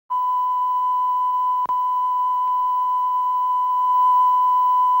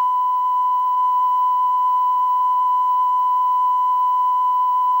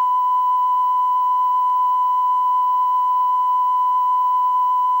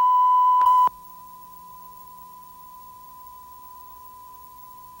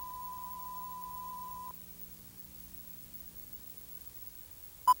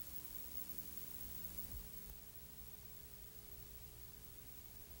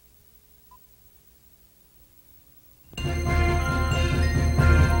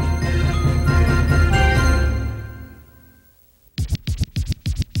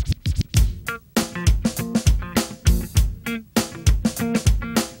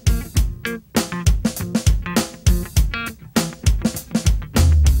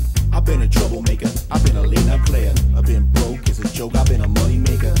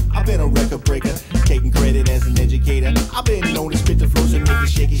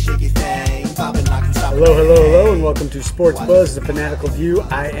Hello, hello, hello, and welcome to Sports Buzz, the Fan-atical View.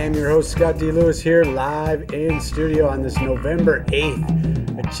 I am your host, Scott D. Lewis, here live in studio on this November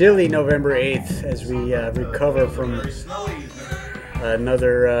 8th, a chilly November 8th, as we recover from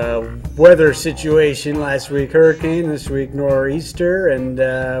another weather situation. Last week, hurricane, this week, nor'easter, and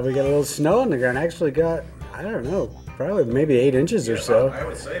we got a little snow on the ground. Actually got, I don't know, probably maybe 8 inches or so. I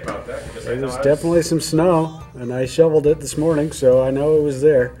would say about that. Because There was definitely some snow, and I shoveled it this morning, so I know it was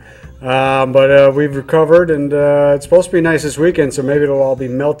there. But we've recovered, and it's supposed to be nice this weekend, so maybe it'll all be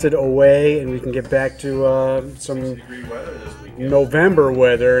melted away, and we can get back to some 60-degree weather this weekend. November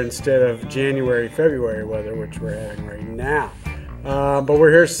weather instead of January, February weather, which we're having right now. But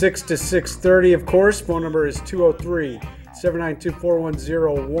we're here 6 to 6:30, of course. Phone number is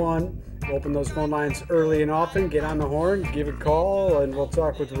 203-792-4101. We'll open those phone lines early and often. Get on the horn, give a call, and we'll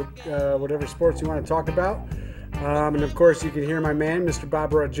talk with whatever sports you want to talk about. And of course, you can hear my man, Mr.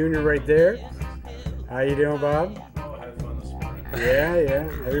 Bob Rudd Jr. right there. How you doing, Bob? Oh, I had fun this morning. Yeah.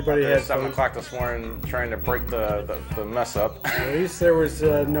 Everybody had 7 fun. o'clock this morning trying to break the mess up. At least there was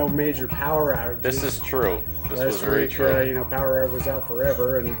no major power outages. This is true. This Last was very week, true. power was out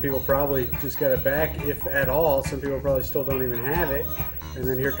forever, and people probably just got it back, if at all. Some people probably still don't even have it. And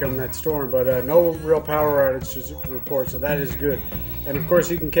then here come that storm. But no real power outages report, so that is good. And of course,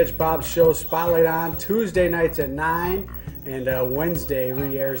 you can catch Bob's show Spotlight on Tuesday nights at 9, and Wednesday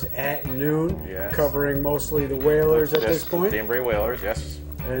re-airs at noon, Yes. covering mostly the Whalers at this point. The Danbury Whalers, yes.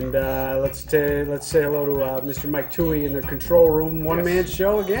 And let's say hello to Mr. Mike Toohey in the control room. One-man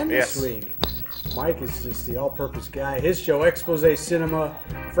show again this Yes. week. Mike is just the all-purpose guy. His show, Expose Cinema,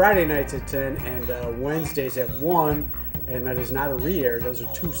 Friday nights at 10 and Wednesdays at 1. And that is not a re-air. Those are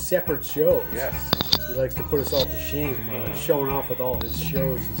 2 separate shows. Yes. He likes to put us all to shame, showing off with all his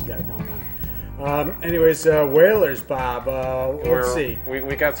shows he's got going on. Anyways, Whalers, Bob. Let's see.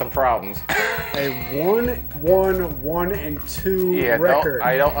 We got some problems. A 1-1-1-2 record.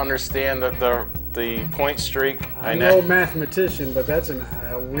 I don't understand the point streak. I'm no mathematician, but that's a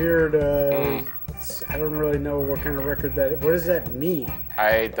weird. I don't really know what kind of record that. What does that mean?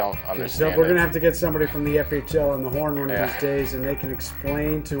 I don't So understand. we're gonna have to get somebody from the FHL on the horn one of Yeah. these days, and they can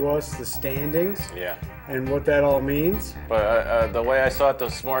explain to us the standings Yeah. and what that all means. But the way I saw it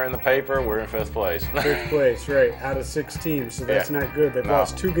this morning in the paper, we're in 5th place. 5th place, right, out of 6 teams, so that's Yeah. not good. They've No.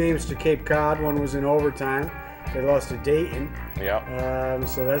 lost 2 games to Cape Cod. One was in overtime. They lost to Dayton, Yep.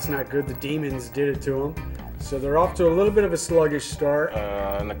 so that's not good. The Demons did it to them. So they're off to a little bit of a sluggish start.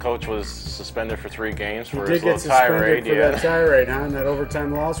 And the coach was suspended for 3 games for Did his get little tirade. suspended for that tirade, huh? And that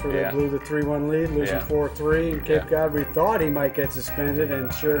overtime loss where Yeah. they blew the 3-1 lead, losing Yeah. 4-3 in Cape Yeah. Cod. We thought he might get suspended,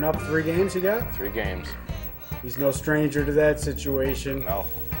 and sure enough, 3 games he got. 3 games. He's no stranger to that situation. No.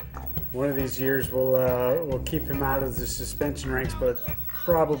 One of these years we'll keep him out of the suspension ranks, but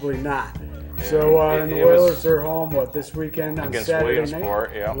probably not. So and the it was- Whalers are home, this weekend on Against Saturday Williamsport,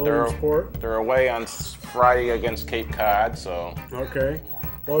 night? yeah. Williamsport. They're away on Friday against Cape Cod, so Okay.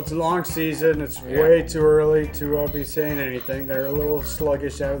 Well, it's a long season. It's Yeah. way too early to be saying anything. They're a little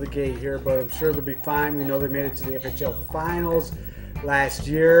sluggish out of the gate here, but I'm sure they'll be fine. We know they made it to the FHL Finals last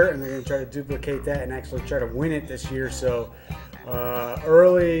year, and they're going to try to duplicate that and actually try to win it this year. So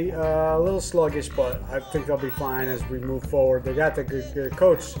early, a little sluggish, but I think they'll be fine as we move forward. They got the good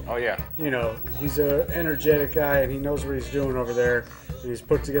coach. oh yeah. He's an energetic guy, and he knows what he's doing over there. And he's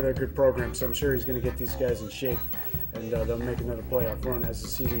put together a good program, so I'm sure he's going to get these guys in shape, and they'll make another playoff run as the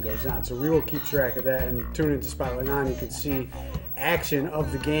season goes on. So we will keep track of that, and tune into Spotlight On. You can see action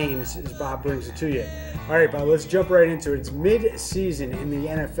of the games as Bob brings it to you. All right, Bob, let's jump right into it. It's mid-season in the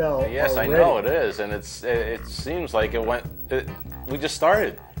NFL. Yes, already. I know it is, and it seems like we just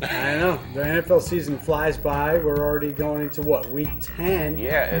started. I know. The NFL season flies by. We're already going into week 10?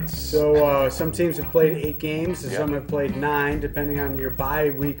 Yeah, it's So some teams have played 8 games, and Yeah. some have played 9, depending on your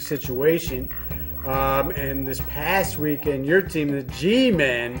bye week situation. And this past weekend, your team, the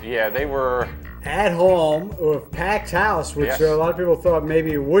G-Men, yeah, they were at home with packed house, which Yes. a lot of people thought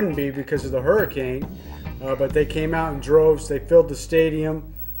maybe it wouldn't be because of the hurricane. But they came out in droves. They filled the stadium.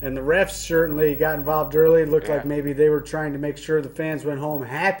 And the refs certainly got involved early. It looked Yeah. like maybe they were trying to make sure the fans went home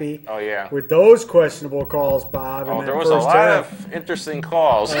happy Oh yeah. with those questionable calls, Bob. in Oh, that there was a first lot half. of interesting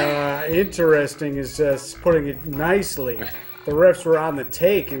calls. Interesting is just putting it nicely. The refs were on the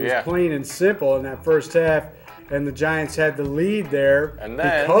take. It was Yeah. plain and simple in that first half, and the Giants had the lead there And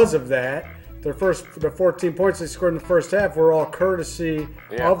then- because of that. The 14 points they scored in the first half were all courtesy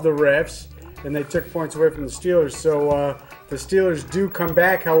Yeah. of the refs, and they took points away from the Steelers. So the Steelers do come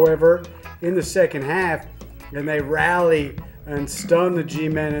back, however, in the second half, and they rally and stun the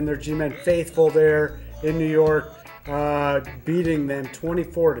G-Men and their G-Men faithful there in New York. beating them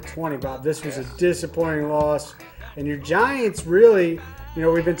 24-20. Bob, this was a disappointing loss. And your Giants really,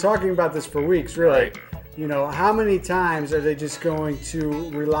 we've been talking about this for weeks, really. Right. How many times are they just going to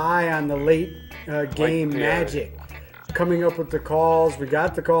rely on the late game magic? Coming up with the calls. We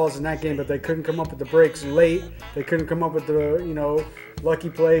got the calls in that game, but they couldn't come up with the breaks late. They couldn't come up with the, lucky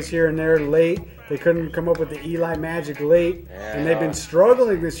plays here and there late. They couldn't come up with the Eli magic late. Yeah, and they've been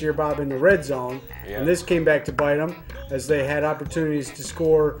struggling this year, Bob, in the red zone. Yeah. And this came back to bite them as they had opportunities to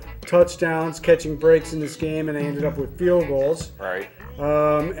score touchdowns, catching breaks in this game, and they ended up with field goals. Right.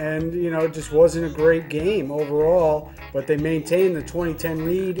 It just wasn't a great game overall, but they maintained the 20-10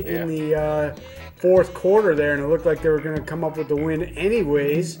 lead in the fourth quarter there, and it looked like they were going to come up with the win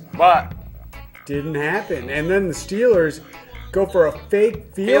anyways. But didn't happen. And then the Steelers go for a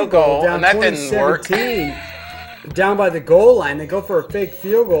fake field goal down and that didn't work. 20-17, down by the goal line. They go for a fake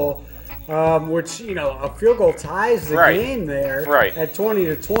field goal, which, a field goal ties the game there at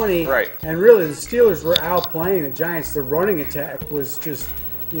 20-20. Right. And really, the Steelers were outplaying the Giants. The running attack was just,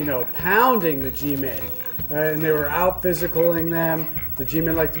 pounding the G-men. And they were out-physicaling them. The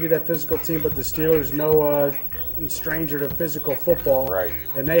G-men like to be that physical team, but the Steelers no stranger to physical football. Right.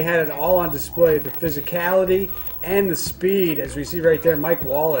 And they had it all on display, the physicality and the speed, as we see right there, Mike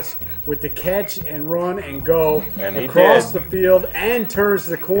Wallace with the catch and run and go across the field and turns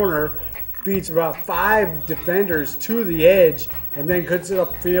the corner, beats about 5 defenders to the edge, and then cuts it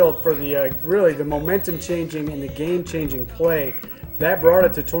upfield for the really the momentum-changing and the game-changing play. That brought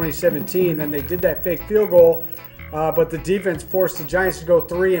it to 2017. Then they did that fake field goal, but the defense forced the Giants to go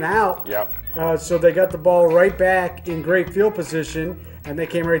 3 and out. Yep. So they got the ball right back in great field position, and they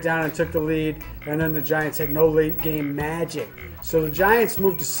came right down and took the lead. And then the Giants had no late game magic. So the Giants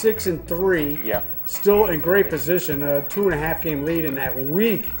moved to 6-3. Yeah. Still in great position, a 2.5 game lead in that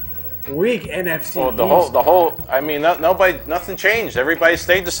weak NFC. Well, the whole. I mean, nothing changed. Everybody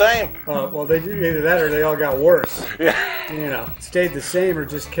stayed the same. Well, they did either that or they all got worse. Yeah. Stayed the same or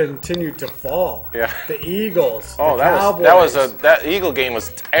just continued to fall. Yeah. The Eagles. Oh, the Cowboys, that Eagle game was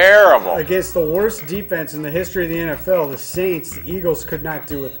terrible. Against the worst defense in the history of the NFL, the Saints. The Eagles could not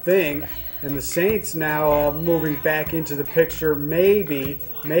do a thing. And the Saints now moving back into the picture. Maybe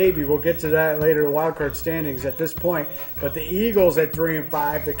we'll get to that later. The wild card standings at this point. But the Eagles at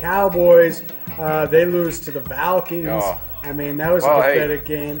 3-5. The Cowboys, they lose to the Falcons. Oh. I mean, that was a pathetic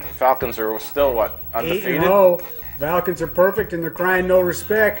game. The Falcons are still undefeated. 8-0. Falcons are perfect and they're crying no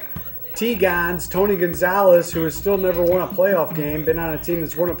respect. Tony Gonzalez, who has still never won a playoff game, been on a team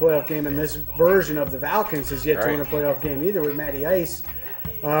that's won a playoff game, and this version of the Falcons has yet to win a playoff game either with Matty Ice.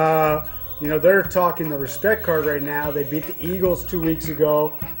 They're talking the respect card right now. They beat the Eagles 2 weeks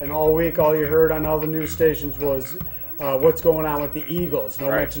ago, and all week all you heard on all the news stations was what's going on with the Eagles. No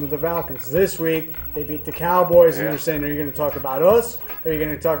mention of the Falcons. This week, they beat the Cowboys, and they're saying, are you going to talk about us, or are you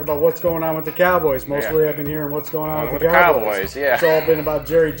going to talk about what's going on with the Cowboys? Mostly I've been hearing what's going on with the Cowboys. It's all been about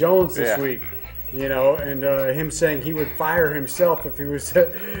Jerry Jones this week. And him saying he would fire himself if he was,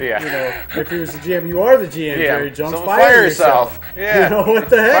 if he was the GM. You are the GM, Jerry Jones. So fire yourself. Yeah. What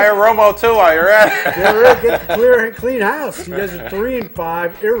the heck? Fire Romo too while you're at it. Get the clean house. You guys are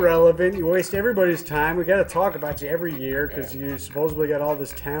 3-5, irrelevant. You waste everybody's time. We got to talk about you every year because you supposedly got all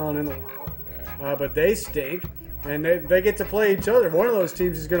this talent in the world. But they stink. And they get to play each other. One of those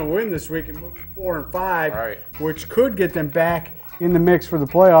teams is going to win this week and move to 4-5, which could get them back in the mix for the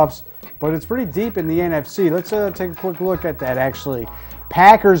playoffs. But it's pretty deep in the NFC. Let's take a quick look at that, actually.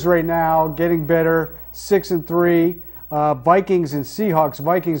 Packers right now getting better, 6-3. Vikings and Seahawks.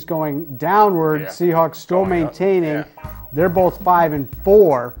 Vikings going downward. Seahawks still maintaining. They're both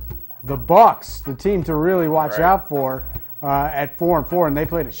 5-4. The Bucks, the team to really watch out for, at 4-4, and they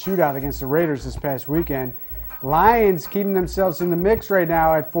played a shootout against the Raiders this past weekend. Lions keeping themselves in the mix right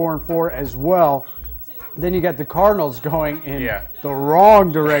now at 4-4 as well. Then you got the Cardinals going in the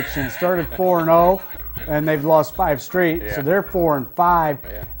wrong direction. Started 4-0, and they've lost 5 straight, so they're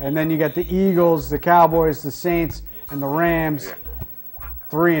 4-5. And then you got the Eagles, the Cowboys, the Saints, and the Rams,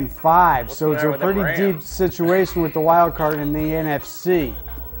 3-5. So it's a pretty deep situation with the wild card in the NFC.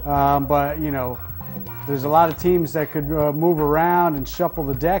 But there's a lot of teams that could move around and shuffle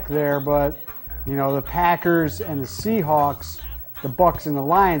the deck there. But the Packers and the Seahawks, the Bucks and the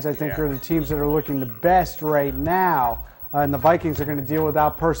Lions, I think, are the teams that are looking the best right now. And the Vikings are going to deal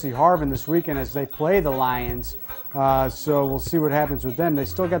without Percy Harvin this weekend as they play the Lions. So we'll see what happens with them. They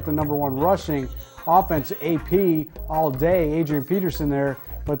still got the number 1 rushing offense, AP, all day, Adrian Peterson there.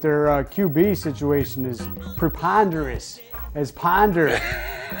 But their QB situation is preponderous as Ponder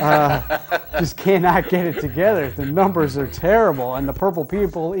just cannot get it together. The numbers are terrible, and the Purple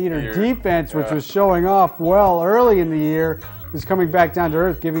People Eater defense, which was showing off well early in the year, is coming back down to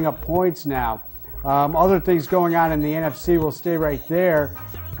earth, giving up points now. Other things going on in the NFC, we'll stay right there.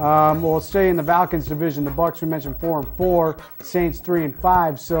 We'll stay in the Falcons division. The Bucs, we mentioned 4-4, Saints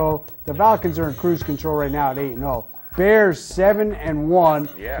 3-5. So the Falcons are in cruise control right now at 8-0. Bears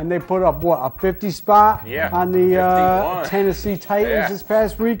 7-1, and they put up what, a 50 spot on the Tennessee Titans this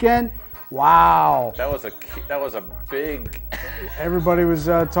past weekend. Wow, that was a big. Everybody was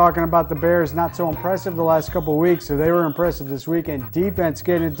talking about the Bears not so impressive the last couple of weeks, so they were impressive this weekend. Defense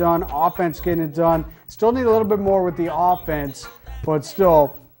getting it done, offense getting it done. Still need a little bit more with the offense, but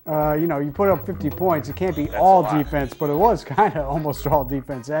still. You put up 50 points. It can't be all defense, but it was kind of almost all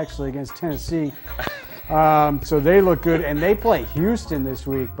defense actually against Tennessee. So they look good, and they play Houston this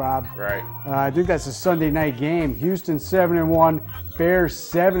week, Bob. Right. I think that's a Sunday night game. Houston 7-1, Bears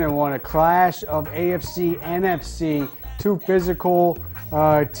 7-1, a clash of AFC, NFC, two physical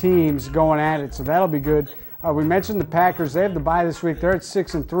teams going at it. So that'll be good. We mentioned the Packers. They have the bye this week. They're at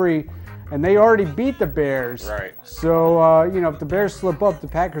 6-3. And they already beat the Bears. Right. So, if the Bears slip up, the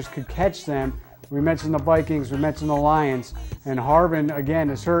Packers could catch them. We mentioned the Vikings. We mentioned the Lions. And Harvin, again,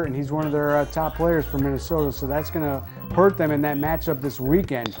 is hurt, and he's one of their top players for Minnesota. So that's going to hurt them in that matchup this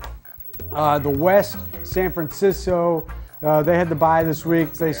weekend. The West, San Francisco, they had the bye this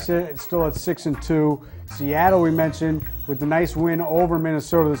week. They sit still at 6-2. Seattle, we mentioned, with the nice win over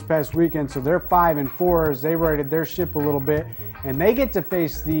Minnesota this past weekend. So they're 5-4 as they righted their ship a little bit. And they get to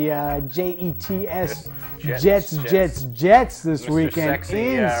face the Jets this Mr. weekend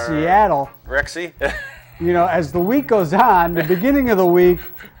Sexy, in Seattle. Rexy? As the week goes on, the beginning of the week,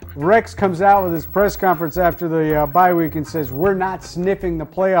 Rex comes out with his press conference after the bye week and says, we're not sniffing the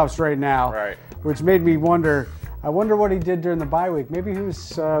playoffs right now. Right. Which made me wonder, I wonder what he did during the bye week. Maybe he was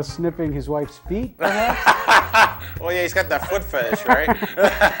sniffing his wife's feet, perhaps? Well, yeah, he's got that foot fetish, right?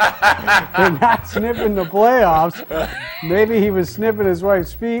 They're not sniffing the playoffs. Maybe he was sniffing his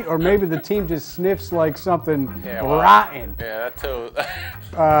wife's feet, or maybe the team just sniffs like something rotten. Yeah, that too.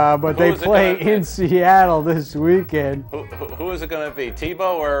 But they play in Seattle this weekend. Who is it going to be,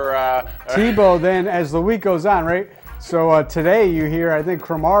 Tebow or? Tebow, then, as the week goes on, right? So today you hear, I think,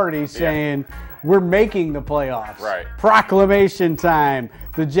 Cromartie saying, we're making the playoffs. Right. Proclamation time.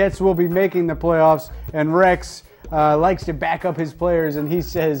 The Jets will be making the playoffs, and Rex likes to back up his players, and he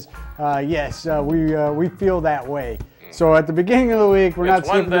says, yes, we feel that way. So at the beginning of the week, we're not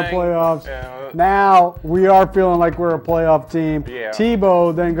skipping the playoffs. Now we are feeling like we're a playoff team. Yeah.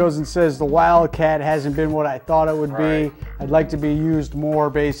 Tebow then goes and says the Wildcat hasn't been what I thought it would be. I'd like to be used more,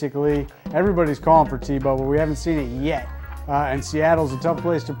 basically. Everybody's calling for Tebow, but we haven't seen it yet. And Seattle's a tough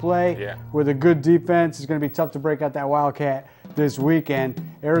place to play with a good defense. It's going to be tough to break out that Wildcat this weekend.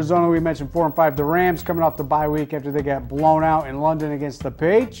 Arizona, we mentioned 4-5. The Rams coming off the bye week after they got blown out in London against the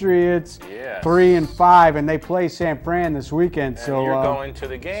Patriots. 3-5, and they play San Fran this weekend. And so you're going to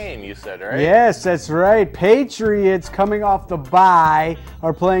the game, you said, right? Yes, that's right. Patriots coming off the bye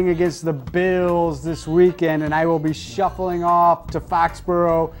are playing against the Bills this weekend, and I will be shuffling off to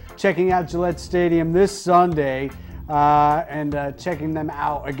Foxborough, checking out Gillette Stadium this Sunday. And checking them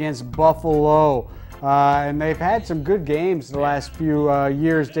out against Buffalo. And they've had some good games the last few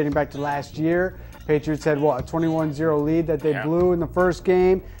years, dating back to last year. Patriots had, a 21-0 lead that they blew in the first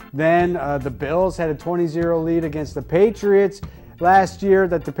game. Then the Bills had a 20-0 lead against the Patriots last year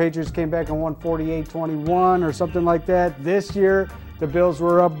that the Patriots came back and won 48-21 or something like that. This year, the Bills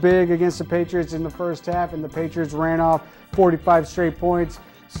were up big against the Patriots in the first half, and the Patriots ran off 45 straight points.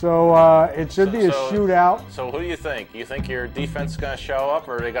 So it should be a shootout. So who do you think? You think your defense is going to show up,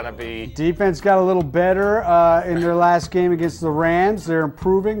 or are they going to be? Defense got a little better in their last game against the Rams. They're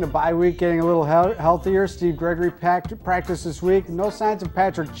improving. The bye week getting a little healthier. Steve Gregory practiced this week. No signs of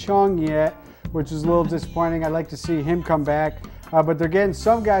Patrick Chung yet, which is a little disappointing. I'd like to see him come back. But they're getting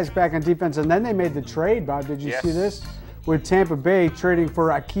some guys back on defense. And then they made the trade, Bob. Did you see this? With Tampa Bay trading for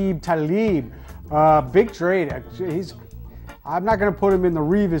Aqib Talib. Big trade. I'm not going to put him in the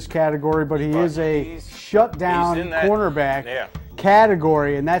Revis category, but he is a shutdown cornerback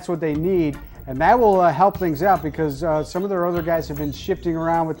category, and that's what they need. And that will help things out because some of their other guys have been shifting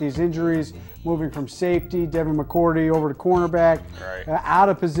around with these injuries, moving from safety, Devin McCourty, over to cornerback, out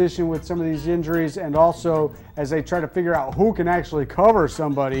of position with some of these injuries, and also as they try to figure out who can actually cover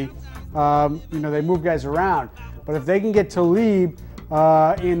somebody, they move guys around. But if they can get Talib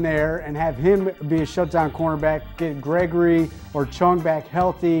in there and have him be a shutdown cornerback, get Gregory or Chung back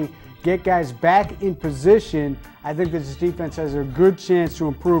healthy, get guys back in position, I think this defense has a good chance to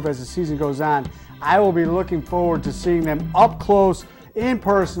improve as the season goes on. I will be looking forward to seeing them up close in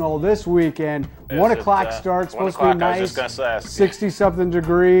personal this weekend. Is 1 it, o'clock start. 1 Supposed to be o'clock, I nice. was just gonna say. 60-something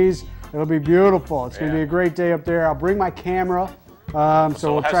degrees. It'll be beautiful. It's going to Yeah. be a great day up there. I'll bring my camera. So So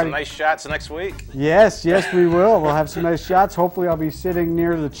we'll we'll have try some to. nice shots next week. Yes, we will. We'll have some nice shots. Hopefully, I'll be sitting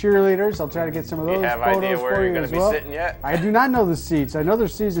near the cheerleaders. I'll try to get some of those You have photos idea where for you're you going as to be well. sitting yet? I do not know the seats. I know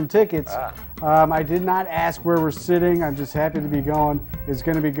there's season tickets. I did not ask where we're sitting. I'm just happy to be going. It's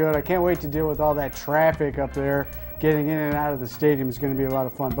going to be good. I can't wait to deal with all that traffic up there. Getting in and out of the stadium is going to be a lot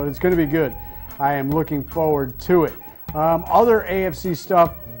of fun, but it's going to be good. I am looking forward to it. Other AFC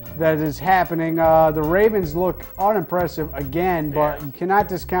stuff that is happening. The Ravens look unimpressive again, but Yeah. you cannot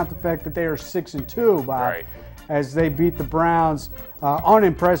discount the fact that they are 6-2, Bob, Right. as they beat the Browns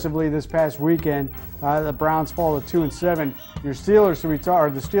unimpressively this past weekend. The Browns fall to 2-7. Your Steelers,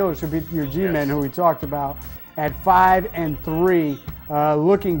 the Steelers who beat your G-men, Yes. who we talked about, at 5-3,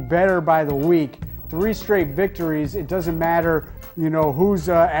 looking better by the week. 3 straight victories. It doesn't matter, who's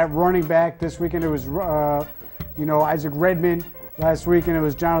at running back this weekend. It was, Isaac Redmond. Last weekend it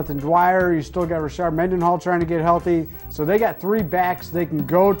was Jonathan Dwyer. You still got Rashard Mendenhall trying to get healthy. So they got 3 backs they can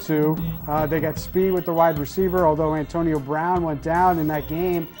go to. They got speed with the wide receiver, although Antonio Brown went down in that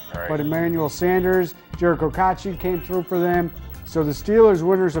game. Right. But Emmanuel Sanders, Jericho Kachi came through for them. So the Steelers,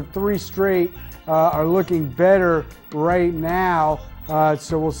 winners of 3 straight, are looking better right now.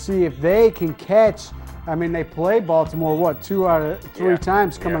 So we'll see if they can catch. I mean, they play Baltimore, 2 out of 3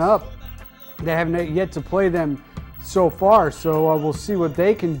 times coming Yes. up. They haven't yet to play them so far, so we'll see what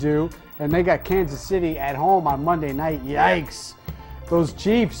they can do. And they got Kansas City at home on Monday night. Yikes. Those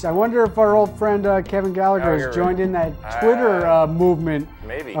Chiefs. I wonder if our old friend Kevin Gallagher has joined in that Twitter movement.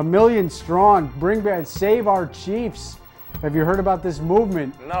 Maybe. 1 million strong. Bring back, save our Chiefs. Have you heard about this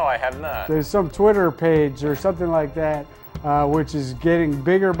movement? No, I have not. There's some Twitter page or something like that, which is getting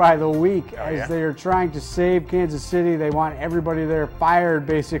bigger by the week as yeah? they are trying to save Kansas City. They want everybody there fired,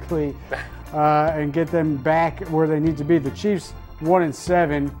 basically. And get them back where they need to be. The Chiefs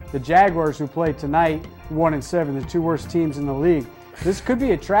 1-7. The Jaguars, who play tonight, 1-7. The 2 worst teams in the league. This could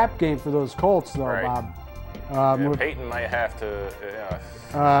be a trap game for those Colts, though, Right. Bob. Yeah, With Peyton might have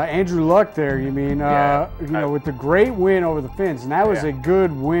to. Andrew Luck there, you mean? Yeah. With the great win over the Finns, and that was Yeah. a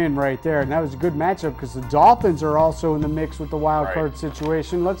good win right there, and that was a good matchup because the Dolphins are also in the mix with the wild Right. card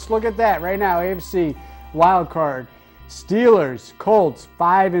situation. Let's look at that right now. AFC wild card. Steelers, Colts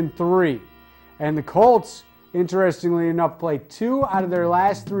 5-3. And the Colts, interestingly enough, played 2 out of their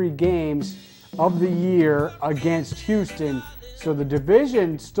last 3 games of the year against Houston. So the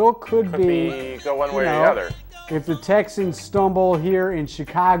division still could be Go one way or the know, other. If the Texans stumble here in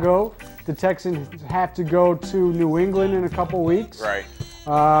Chicago, the Texans have to go to New England in a couple weeks. Right.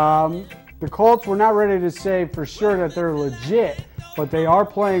 The Colts, we're not ready to say for sure that they're legit, but they are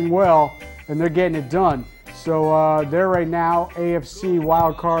playing well and they're getting it done. So they're right now AFC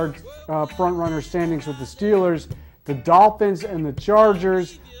wildcard front runner standings with the Steelers, the Dolphins, and the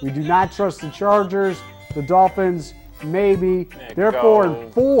Chargers. We do not trust the Chargers. The Dolphins, maybe. They're go-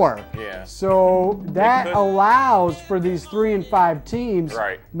 4-4. Yeah. So that could- allows for these 3 and 5 teams,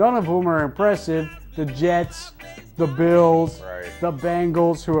 Right. none of whom are impressive. The Jets, the Bills, Right. the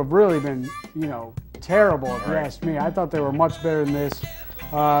Bengals, who have really been, terrible if you Right. ask me. I thought they were much better than this.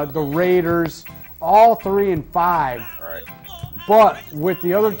 The Raiders, all 3 and 5. Right. But with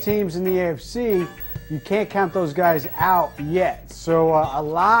the other teams in the AFC, you can't count those guys out yet. So a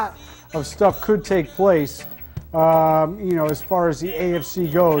lot of stuff could take place, as far as the AFC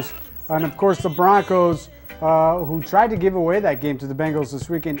goes. And of course, the Broncos, who tried to give away that game to the Bengals this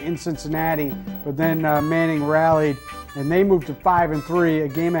weekend in Cincinnati, but then Manning rallied and they moved to 5-3, a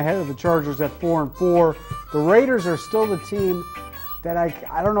game ahead of the Chargers at 4-4. The Raiders are still the team that I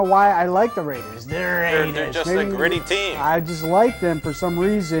don't know why I like the Raiders. They're just a gritty team. I just like them for some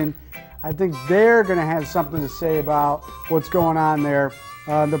reason. I think they're going to have something to say about what's going on there.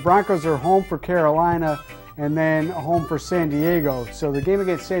 The Broncos are home for Carolina and then home for San Diego. So the game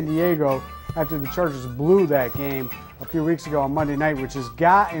against San Diego, after the Chargers blew that game a few weeks ago on Monday night, which has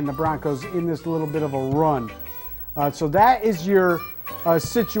gotten the Broncos in this little bit of a run. So that is your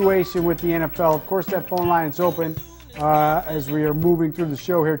situation with the NFL. Of course, that phone line is open as we are moving through the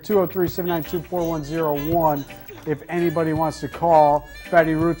show here. 203-792-4101 if anybody wants to call.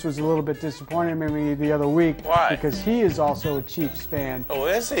 Fatty Roots was a little bit disappointed in me the other week. Why? Because he is also a Chiefs fan. Oh,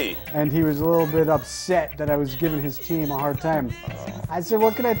 is he? And he was a little bit upset that I was giving his team a hard time. I said,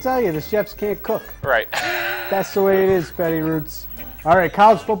 what can I tell you? The chefs can't cook. Right. That's the way it is, Fatty Roots. All right,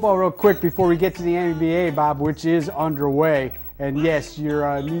 college football real quick before we get to the NBA, Bob, which is underway. And yes,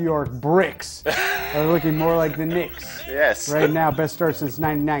 your New York Bricks are looking more like the Knicks. Yes. Right now, best start since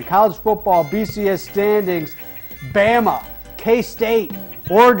 '99. College football, BCS standings. Bama K-State,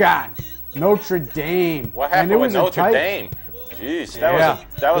 Oregon, Notre Dame. What happened with Notre Dame? Jeez,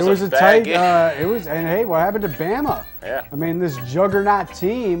 that was a bad game. And hey, what happened to Bama? Yeah. I mean, this juggernaut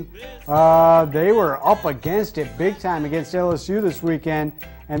team, they were up against it big time against LSU this weekend,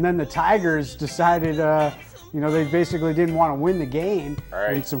 and then the Tigers decided, they basically didn't want to win the game.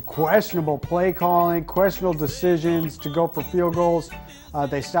 Right. And some questionable play calling, questionable decisions to go for field goals.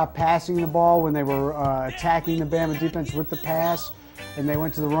 They stopped passing the ball when they were attacking the Bama defense with the pass, and they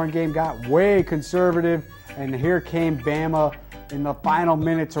went to the run game, got way conservative, and here came Bama in the final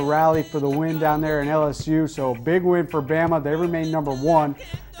minute to rally for the win down there in LSU. So big win for Bama. They remain number one.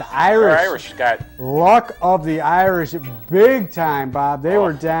 The Irish got luck of the Irish big time, Bob. They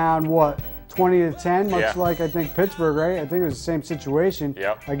were down, 20-10, much like I think Pittsburgh, right? I think it was the same situation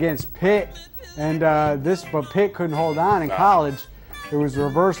against Pitt. And but Pitt couldn't hold on in college. It was a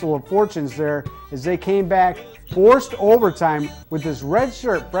reversal of fortunes there as they came back, forced overtime with this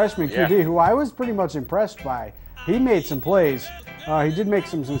redshirt freshman QB who I was pretty much impressed by. He made some plays. He did make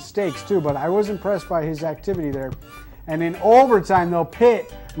some mistakes too, but I was impressed by his activity there. And in overtime, though,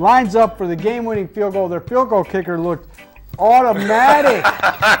 Pitt lines up for the game-winning field goal. Their field goal kicker looked automatic,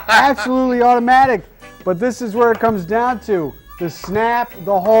 absolutely automatic. But this is where it comes down to the snap,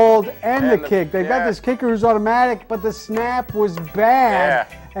 the hold, and the kick. They've got this kicker who's automatic, but the snap was bad,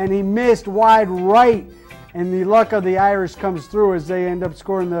 and he missed wide right. And the luck of the Irish comes through as they end up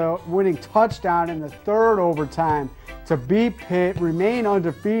scoring the winning touchdown in the third overtime to beat Pitt, remain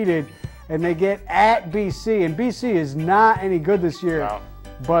undefeated, and they get at BC. And BC is not any good this year. No.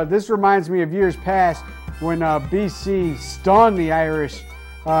 But this reminds me of years past when BC stunned the Irish,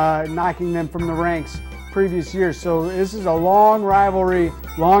 knocking them from the ranks previous years. So this is a long rivalry,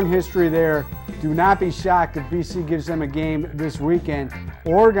 long history there. Do not be shocked if BC gives them a game this weekend.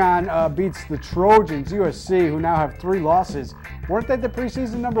 Oregon beats the Trojans, USC, who now have 3 losses. Weren't they the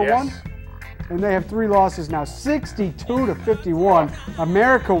preseason number one? And they have 3 losses now, 62-51.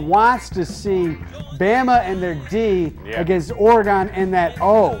 America wants to see Bama and their D against Oregon and that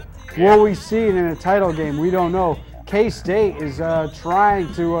O. Will we see it in a title game? We don't know. K-State is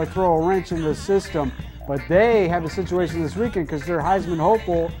trying to throw a wrench in the system, but they have a situation this weekend because their Heisman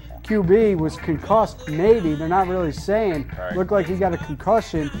hopeful QB was concussed, maybe. They're not really saying. Right. Looked like he got a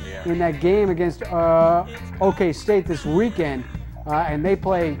concussion in that game against OK State this weekend. And they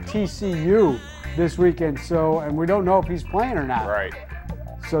play TCU this weekend. So, and we don't know if he's playing or not. Right.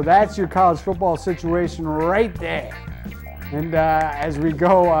 So that's your college football situation right there. And as we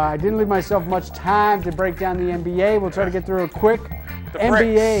go, I didn't leave myself much time to break down the NBA. We'll try to get through a quick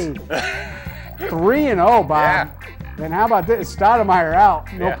NBA. 3-0, Bob. Yeah. And how about this? Stoudemire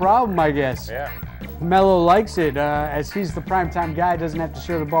out. No problem, I guess. Yeah. Melo likes it as he's the primetime guy, doesn't have to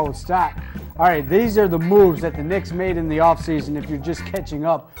share the ball with Stott. All right, these are the moves that the Knicks made in the offseason if you're just catching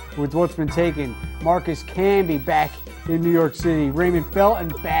up with what's been taken. Marcus Camby back in New York City. Raymond Felton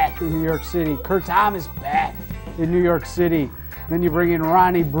back in New York City. Kurt Thomas back in New York City. Then you bring in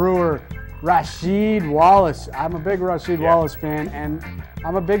Ronnie Brewer, Rasheed Wallace. I'm a big Rasheed Wallace fan, and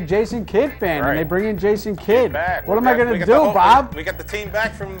I'm a big Jason Kidd fan, and they bring in Jason Kidd. What am I going to do, Bob? We got the team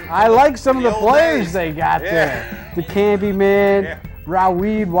back from I like some of the players days. they got there. The Camby man,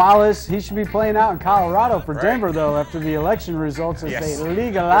 Rasheed Wallace. He should be playing out in Colorado for Denver, though, after the election results as they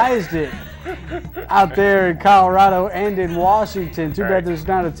legalized it out there in Colorado and in Washington. Too bad there's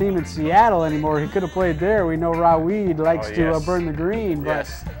not a team in Seattle anymore. He could have played there. We know Rasheed likes to burn the green, but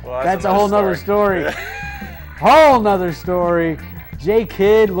well, that's a whole nother story. Whole nother story. J.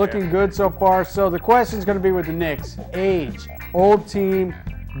 Kidd looking good so far. So the question's going to be with the Knicks. Age, old team,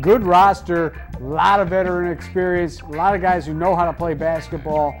 good roster, a lot of veteran experience, a lot of guys who know how to play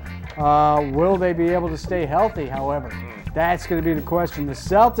basketball. Will they be able to stay healthy, however? That's going to be the question. The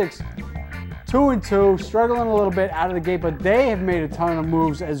Celtics, 2-2, struggling a little bit out of the gate, but they have made a ton of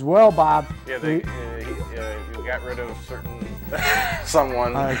moves as well, Bob. Yeah, he got rid of certain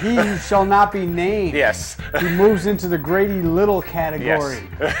someone. He who shall not be named. Yes. He moves into the Grady Little category.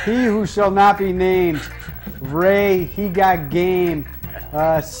 He who shall not be named. Ray, he got game.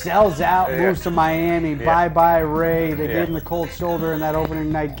 Sells out, moves to Miami. Bye-bye, Ray. They gave him the cold shoulder in that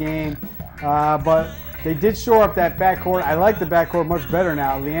opening night game. But they did shore up that backcourt. I like the backcourt much better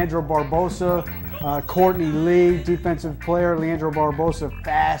now. Leandro Barbosa, Courtney Lee, defensive player. Leandro Barbosa,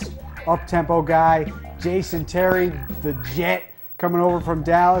 fast, up-tempo guy. Jason Terry, the Jet, coming over from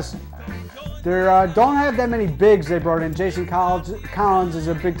Dallas. They don't have that many bigs they brought in. Jason Collins is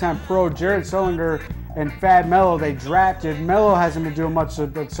a big-time pro. Jared Sullinger and Fad Melo they drafted. Melo hasn't been doing much,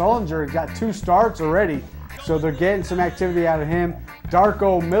 but Sullinger got 2 starts already, so they're getting some activity out of him.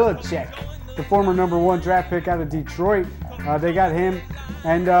 Darko Milicic, the former #1 draft pick out of Detroit. They got him,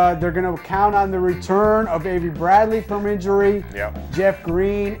 and they're going to count on the return of Avery Bradley from injury, Yep. Jeff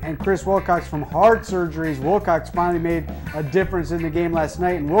Green, and Chris Wilcox from heart surgeries. Wilcox finally made a difference in the game last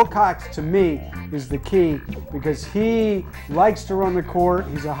night, and Wilcox, to me, is the key because he likes to run the court.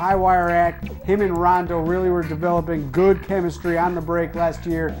 He's a high wire act. Him and Rondo really were developing good chemistry on the break last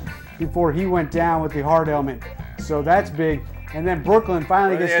year before he went down with the heart ailment. So that's big. And then Brooklyn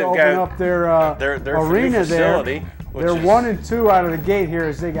finally gets to open up their arena there. They're 1-2 out of the gate here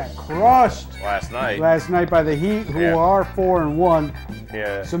as they got crushed last night by the Heat, who are 4-1.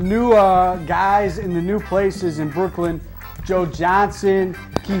 Yeah. Some new guys in the new places in Brooklyn. Joe Johnson,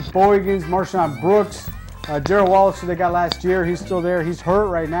 Keith Boygans, Marshawn Brooks, Gerald Wallace, who they got last year. He's still there. He's hurt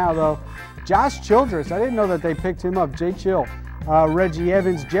right now, though. Josh Childress, I didn't know that they picked him up. Jay Chill, Reggie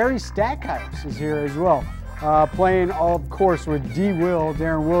Evans, Jerry Stackhouse is here as well. Playing, of course, with D. Will,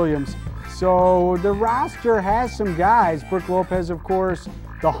 Darren Williams. So the roster has some guys. Brooke Lopez, of course,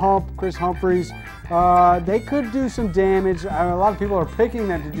 the Hump, Chris Humphreys. They could do some damage. A lot of people are picking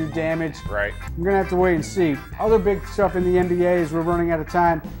them to do damage. Right. I'm going to have to wait and see. Other big stuff in the NBA as we're running out of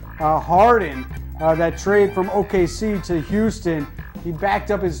time. Harden, that trade from OKC to Houston, he backed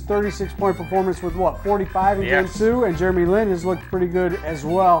up his 36-point performance with, 45 in Game 2? And Jeremy Lin has looked pretty good as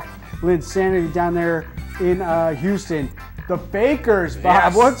well. Lin's sanity down there in Houston. The Fakers,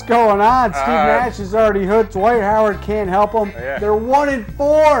 Bob, what's going on? Steve Nash is already hooked. Dwight Howard can't help them. Yeah. They're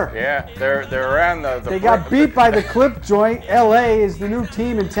 1-4. Yeah, they're around the They got beat by the clip joint. LA is the new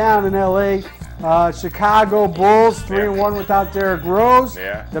team in town in LA. Chicago Bulls 3-1 without Derrick Rose.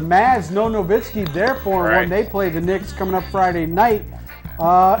 Yeah. The Mavs, no Nowitzki, they're 4-1. Right. They play the Knicks coming up Friday night.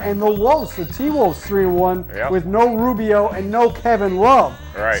 And the Wolves, the T-Wolves 3-1 with no Rubio and no Kevin Love.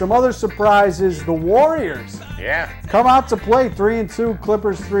 Right. Some other surprises, the Warriors. Yeah. Come out to play 3-2,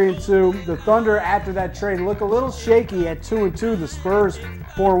 Clippers 3-2. The Thunder after that trade look a little shaky at 2-2. The Spurs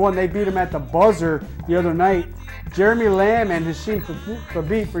 4-1. They beat them at the buzzer the other night. Jeremy Lamb and Hashim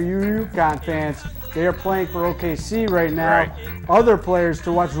Thabit for you UConn fans. They are playing for OKC right now. Right. Other players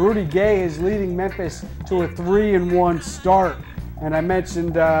to watch. Rudy Gay is leading Memphis to a 3-1 start. And I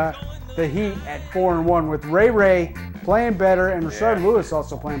mentioned the Heat at 4-1 with Ray playing better and Rashard Lewis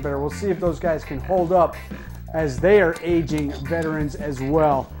also playing better. We'll see if those guys can hold up as they are aging veterans as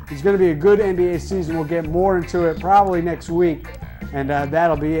well. It's going to be a good NBA season. We'll get more into it probably next week, and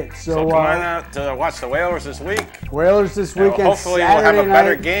that'll be it. So come on out to watch the Whalers this week. Whalers this weekend. Hopefully Saturday we'll have a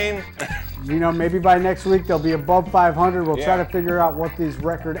better night. game. You know, maybe by next week they'll be above 500. We'll try to figure out what this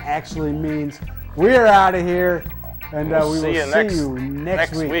record actually means. We're out of here. And we will see you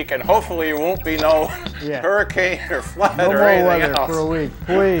next week. And hopefully it won't be no hurricane or flood no or more anything weather else. for a week.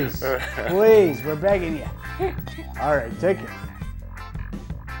 Please. Please. We're begging you. All right. Take care.